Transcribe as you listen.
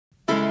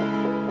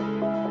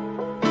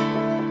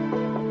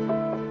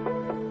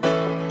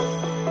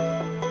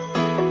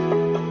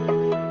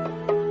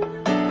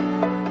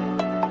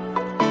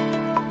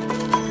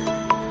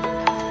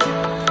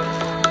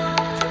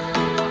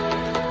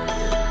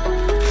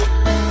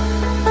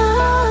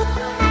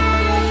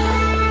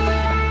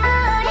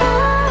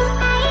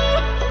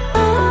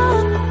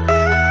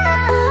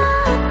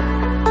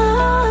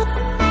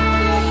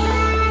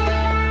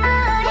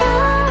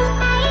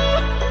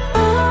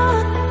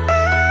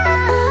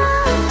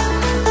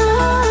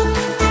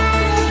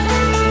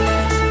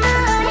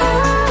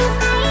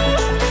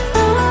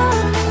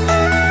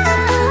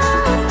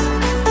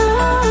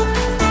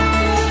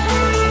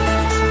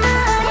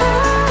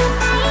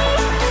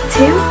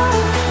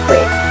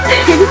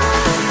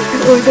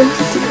going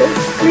to do this.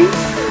 3,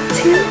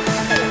 2,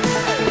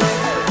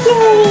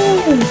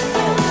 yay!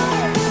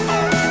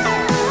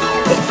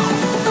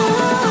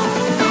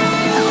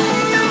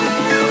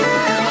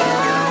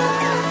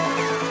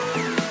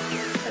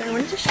 But I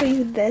wanted to show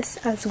you this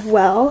as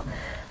well.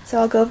 So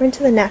I'll go over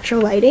into the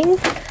natural lighting.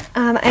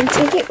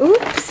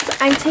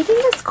 I'm taking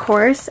this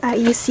course at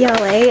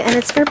UCLA, and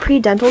it's for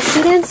pre-dental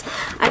students.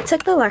 I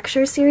took the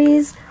lecture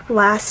series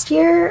last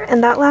year,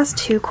 and that last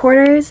 2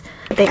 quarters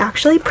they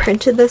actually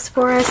printed this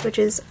for us, which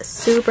is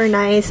super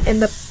nice,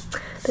 and the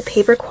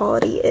paper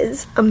quality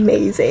is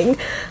amazing.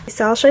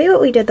 So I'll show you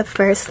what we did the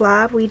first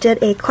lab. We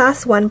did a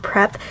Class I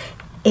prep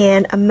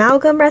and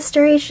amalgam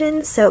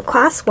restoration. So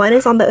Class I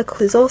is on the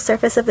occlusal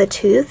surface of the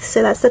tooth,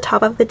 so that's the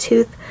top of the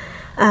tooth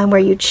where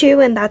you chew,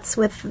 and that's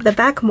with the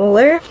back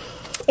molar.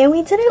 And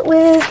we did it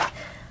with,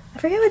 I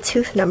forget what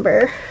tooth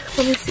number,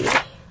 let me see.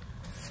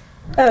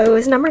 Oh, it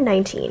was number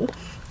 19.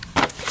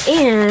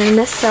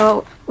 And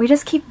so we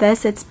just keep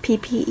this, it's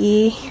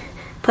PPE,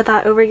 put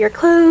that over your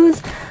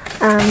clothes.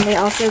 They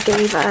also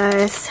gave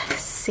us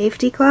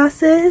safety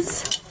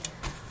glasses,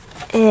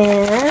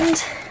 and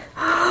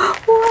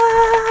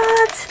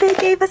what? They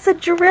gave us a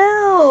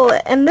drill,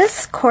 and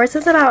this course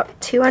is about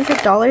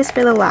 $200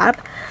 for the lab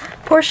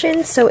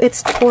portion, so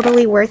it's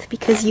totally worth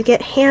because you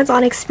get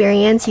hands-on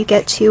experience. You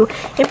get to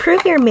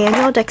improve your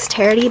manual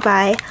dexterity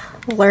by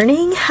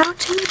learning how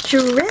to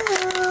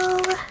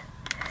drill.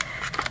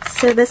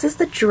 So this is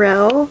the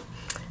drill.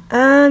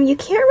 You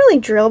can't really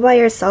drill by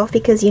yourself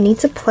because you need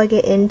to plug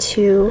it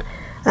into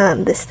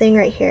this thing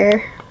right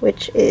here,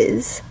 which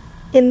is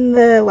in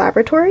the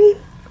laboratory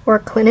or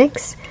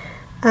clinics.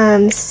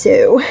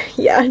 So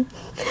yeah,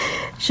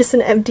 it's just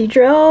an empty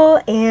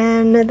drill,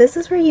 and this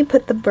is where you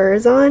put the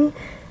burrs on.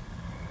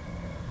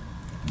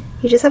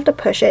 You just have to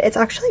push it. It's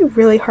actually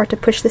really hard to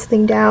push this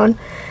thing down,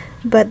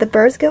 but the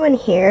burrs go in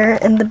here,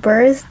 and the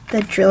burr is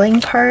the drilling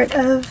part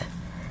of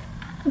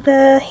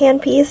the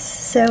handpiece.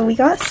 So we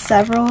got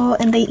several,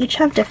 and they each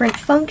have different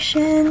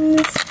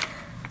functions.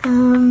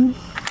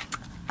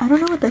 I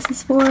don't know what this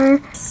is for.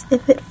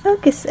 If it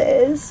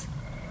focuses,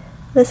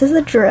 this is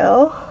the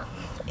drill.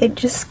 It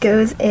just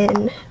goes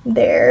in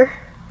there.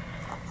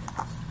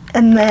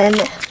 And then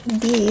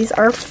these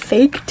are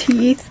fake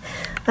teeth.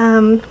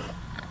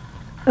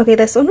 Okay,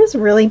 this one was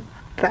really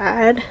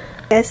bad.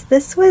 Yes,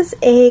 this was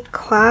a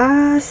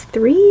Class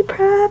 3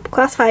 prep?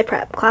 Class 5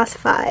 prep. Class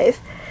 5.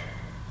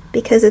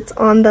 Because it's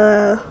on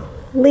the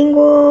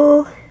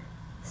lingual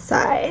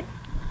side.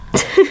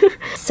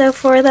 So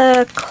for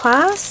the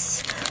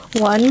Class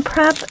 1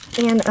 prep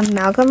and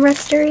amalgam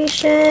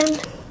restoration,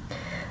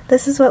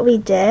 this is what we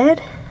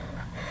did.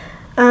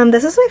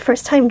 This is my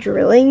first time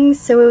drilling,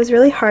 so it was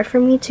really hard for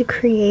me to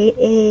create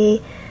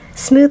a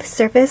smooth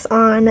surface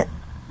on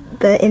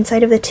the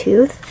inside of the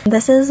tooth.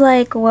 This is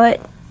like what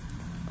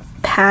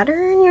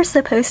pattern you're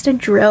supposed to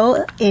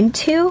drill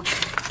into,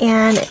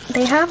 and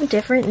they have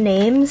different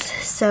names.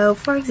 So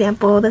for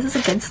example, this is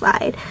a good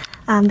slide.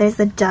 There's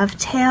the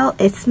dovetail,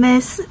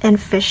 isthmus, and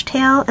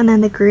fishtail, and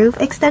then the groove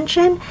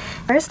extension.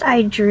 First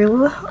I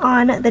drew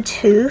on the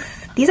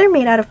tooth. These are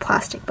made out of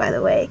plastic, by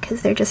the way,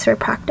 because they're just for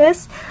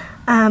practice.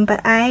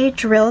 But I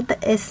drilled the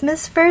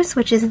isthmus first,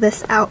 which is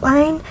this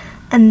outline,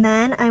 and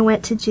then I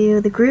went to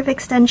do the groove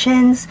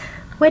extensions,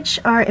 which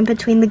are in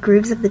between the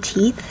grooves of the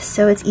teeth,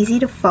 so it's easy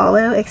to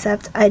follow,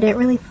 except I didn't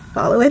really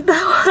follow it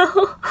that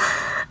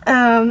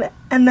well.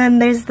 And then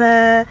there's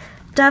the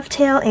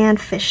dovetail and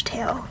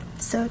fishtail.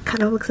 So it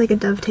kind of looks like a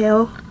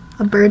dovetail,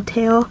 a bird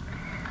tail,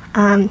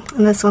 and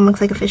this one looks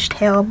like a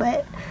fishtail,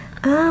 but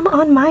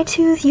on my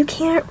tooth you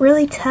can't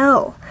really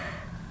tell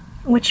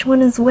which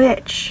one is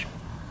which.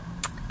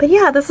 But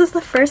yeah, this is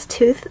the first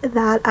tooth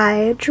that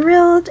I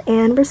drilled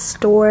and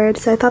restored,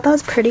 so I thought that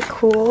was pretty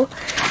cool.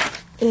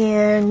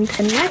 And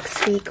the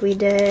next week we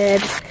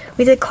did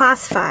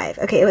Class 5.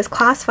 Okay, it was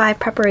Class 5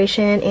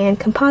 Preparation and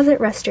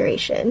Composite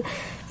Restoration.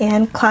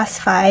 And Class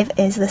 5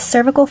 is the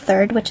cervical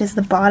third, which is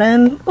the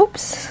bottom,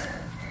 oops,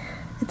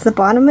 it's the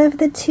bottom of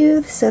the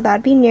tooth, so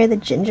that'd be near the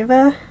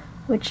gingiva,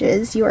 which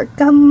is your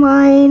gum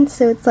line,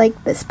 so it's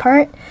like this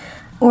part,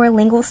 or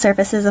lingual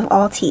surfaces of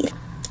all teeth.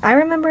 I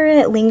remember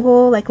it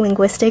lingual, like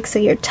linguistics, so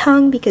your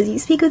tongue, because you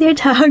speak with your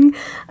tongue,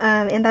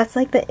 and that's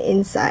like the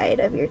inside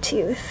of your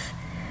tooth.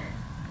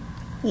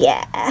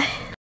 Yeah.